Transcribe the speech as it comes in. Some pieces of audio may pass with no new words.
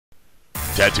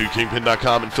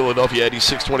TattooKingpin.com and Philadelphia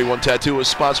 8621 Tattoo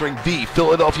is sponsoring the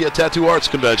Philadelphia Tattoo Arts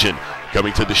Convention,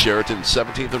 coming to the Sheraton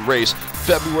 17th and Race,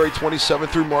 February 27th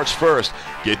through March 1st.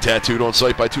 Get tattooed on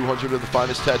site by 200 of the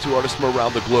finest tattoo artists from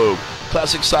around the globe.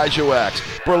 Classic sideshow acts,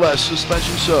 burlesque,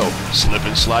 suspension show, slip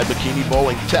and slide bikini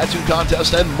bowling, tattoo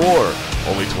contest, and more.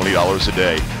 Only $20 a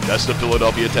day. That's the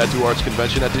Philadelphia Tattoo Arts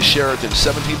Convention at the Sheraton,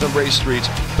 17th and Race Streets,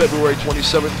 February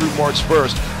 27th through March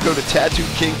 1st. Go to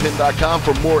TattooKingpin.com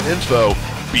for more info.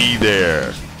 Be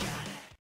there.